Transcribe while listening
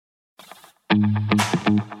Hello,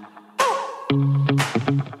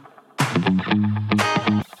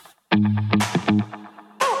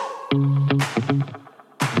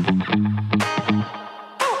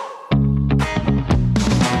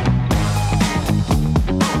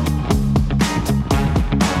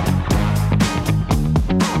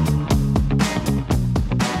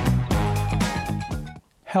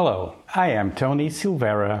 I am Tony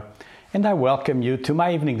Silveira, and I welcome you to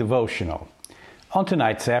my evening devotional. On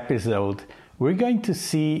tonight's episode, we're going to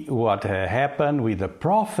see what happened with the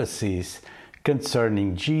prophecies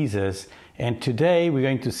concerning Jesus, and today we're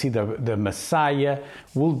going to see the Messiah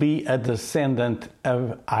will be a descendant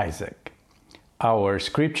of Isaac. Our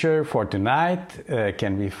scripture for tonight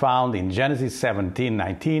can be found in Genesis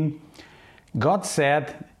 17:19. God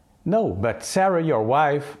said, "No, but Sarah your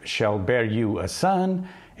wife shall bear you a son,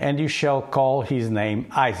 and you shall call his name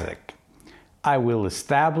Isaac. I will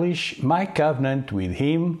establish my covenant with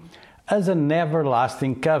him as an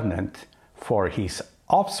everlasting covenant for his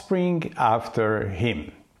offspring after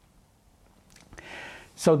him."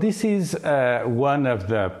 So this is one of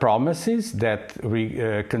the promises that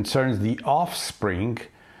concerns the offspring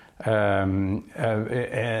of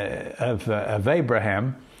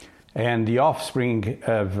Abraham and the offspring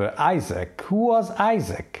of Isaac. Who was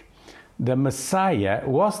Isaac? The Messiah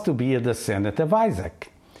was to be a descendant of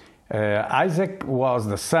Isaac. Isaac was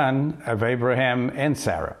the son of Abraham and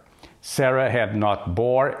Sarah. Sarah had not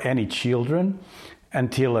borne any children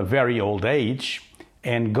until a very old age,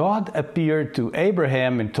 and God appeared to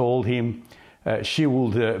Abraham and told him she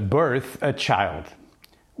would birth a child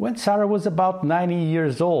when Sarah was about 90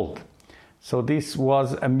 years old. So this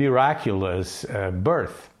was a miraculous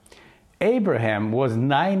birth. Abraham was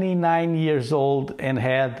 99 years old and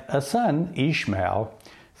had a son, Ishmael,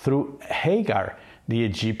 through Hagar, the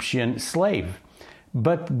Egyptian slave.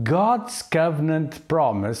 But God's covenant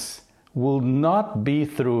promise will not be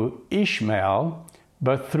through Ishmael,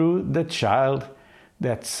 but through the child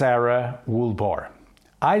that Sarah will bear.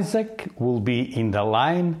 Isaac will be in the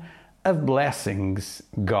line of blessings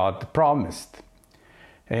God promised.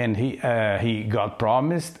 And God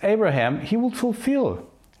promised Abraham he would fulfill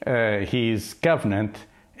his covenant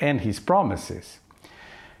and his promises.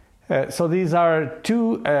 So these are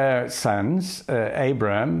two sons of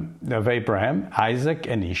Abraham, Isaac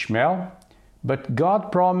and Ishmael. But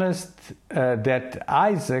God promised that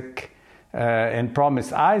Isaac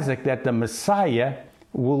that the Messiah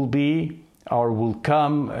will be or will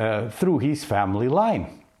come through his family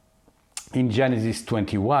line. In Genesis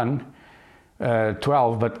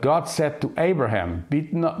 21:12, but God said to Abraham,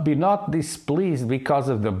 be not displeased because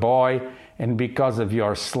of the boy and because of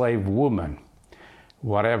your slave woman.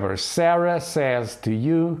 Whatever Sarah says to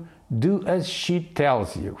you, do as she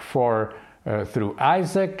tells you, for through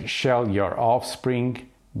Isaac shall your offspring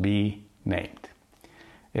be named.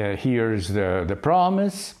 Here's the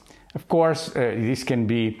promise. Of course, this can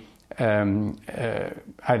be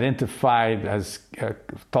identified as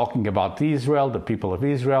talking about Israel, the people of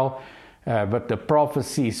Israel, but the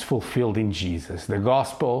prophecy is fulfilled in Jesus. The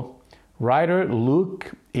Gospel writer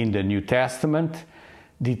Luke in the New Testament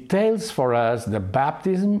details for us the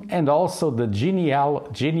baptism and also the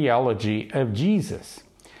genealogy of Jesus.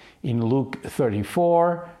 In Luke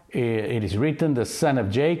 34, it is written, the son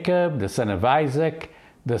of Jacob, the son of Isaac,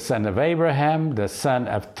 the son of Abraham, the son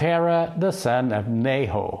of Terah, the son of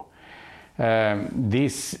Nahor.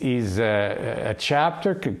 This is a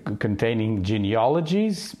chapter containing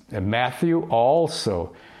genealogies. Matthew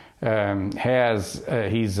also has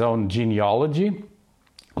his own genealogy.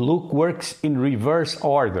 Luke works in reverse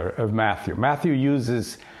order of Matthew. Matthew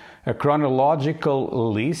uses a chronological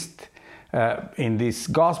list. In this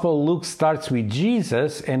gospel, Luke starts with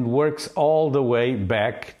Jesus and works all the way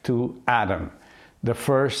back to Adam, the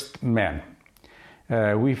first man.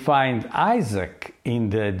 We find Isaac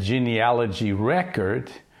in the genealogy record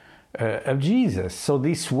of Jesus. So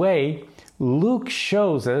this way, Luke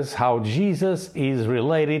shows us how Jesus is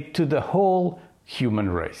related to the whole human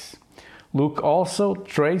race. Luke also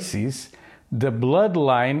traces the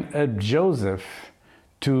bloodline of Joseph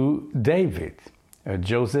to David.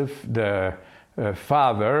 Joseph, the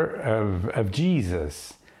father of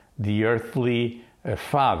Jesus, the earthly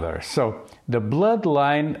father. So the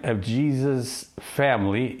bloodline of Jesus'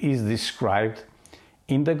 family is described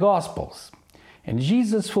in the Gospels. And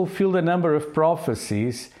Jesus fulfilled a number of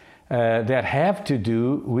prophecies that have to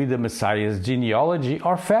do with the Messiah's genealogy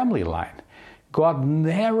or family line. God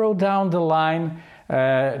narrowed down the line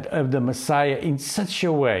of the Messiah in such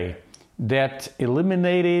a way that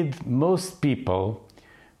eliminated most people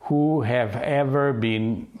who have ever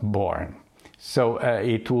been born. So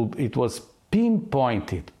it was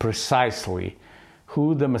pinpointed precisely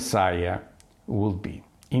who the Messiah would be.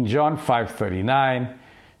 In John 5:39,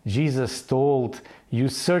 Jesus told, "You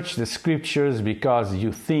search the scriptures because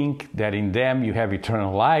you think that in them you have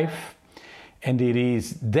eternal life, and it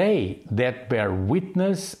is they that bear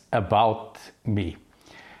witness about me."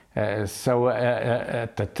 So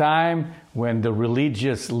at the time when the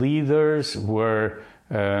religious leaders were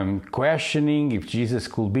questioning if Jesus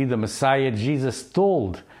could be the Messiah, Jesus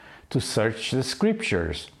told to search the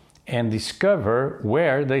scriptures and discover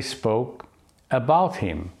where they spoke about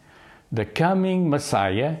him. The coming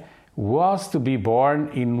Messiah was to be born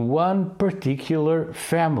in one particular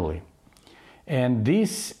family. And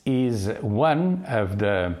this is one of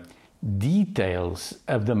the details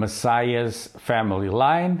of the Messiah's family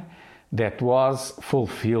line that was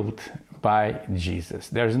fulfilled by Jesus.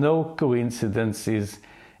 There's no coincidences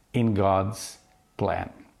in God's plan.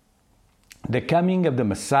 The coming of the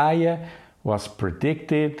Messiah was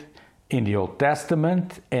predicted in the Old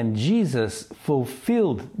Testament, and Jesus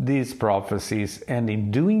fulfilled these prophecies, and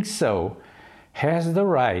in doing so has the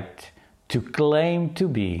right to claim to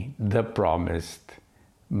be the promised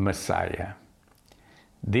Messiah.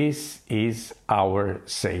 This is our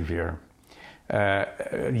Savior.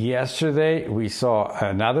 Yesterday we saw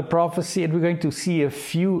another prophecy, and we're going to see a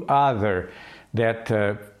few other that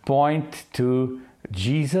point to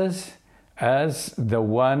Jesus as the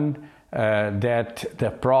one that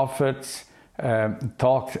the prophets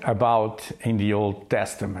talked about in the Old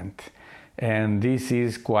Testament. And this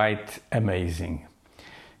is quite amazing.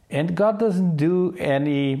 And God doesn't do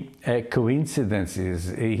any coincidences.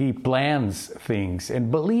 He plans things,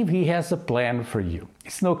 and believe He has a plan for you.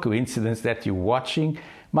 It's no coincidence that you're watching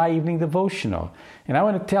my evening devotional. And I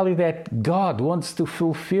want to tell you that God wants to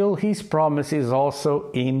fulfill His promises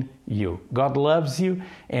also in you. God loves you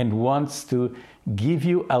and wants to give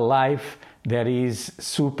you a life that is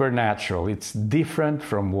supernatural. It's different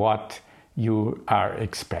from what you are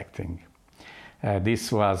expecting.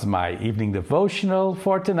 This was my evening devotional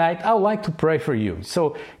for tonight. I would like to pray for you.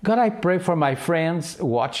 So, God, I pray for my friends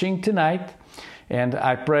watching tonight, and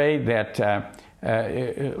I pray that,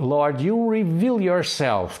 Lord, you reveal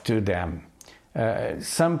yourself to them.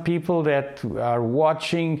 Some people that are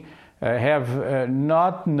watching have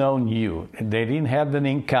not known you. They didn't have an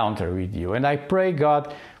encounter with you. And I pray,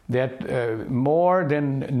 God, that more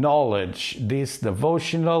than knowledge, this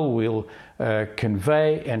devotional will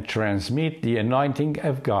convey and transmit the anointing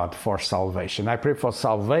of God for salvation. I pray for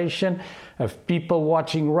salvation of people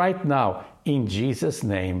watching right now. In Jesus'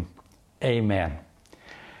 name, amen.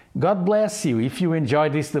 God bless you. If you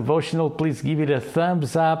enjoyed this devotional, please give it a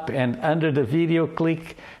thumbs up, and under the video,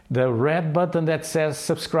 click the red button that says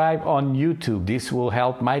subscribe on YouTube. This will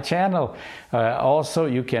help my channel. Also,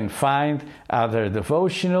 you can find other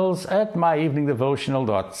devotionals at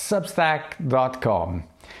myeveningdevotional.substack.com.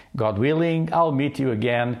 God willing, I'll meet you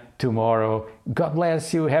again tomorrow. God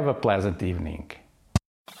bless you. Have a pleasant evening.